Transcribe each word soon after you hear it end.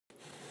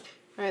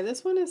All right,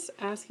 this one is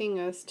asking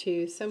us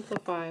to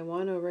simplify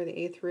 1 over the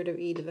 8th root of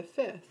e to the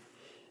 5th.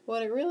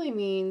 What it really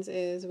means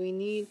is we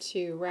need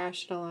to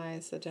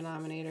rationalize the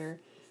denominator.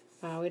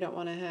 We don't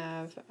want to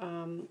have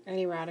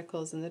any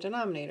radicals in the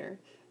denominator.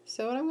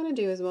 So what I'm going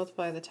to do is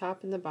multiply the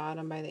top and the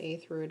bottom by the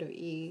 8th root of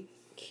e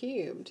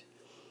cubed.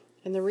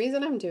 And the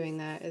reason I'm doing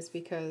that is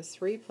because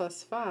 3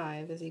 plus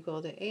 5 is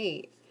equal to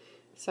 8.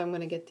 So I'm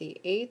going to get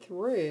the 8th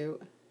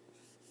root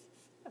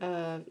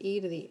of e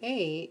to the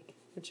 8,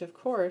 which of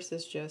course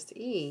is just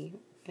e,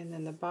 and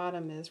then the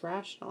bottom is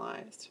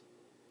rationalized.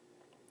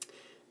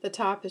 The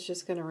top is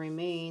just going to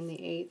remain the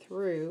 8th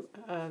root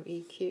of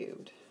e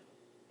cubed.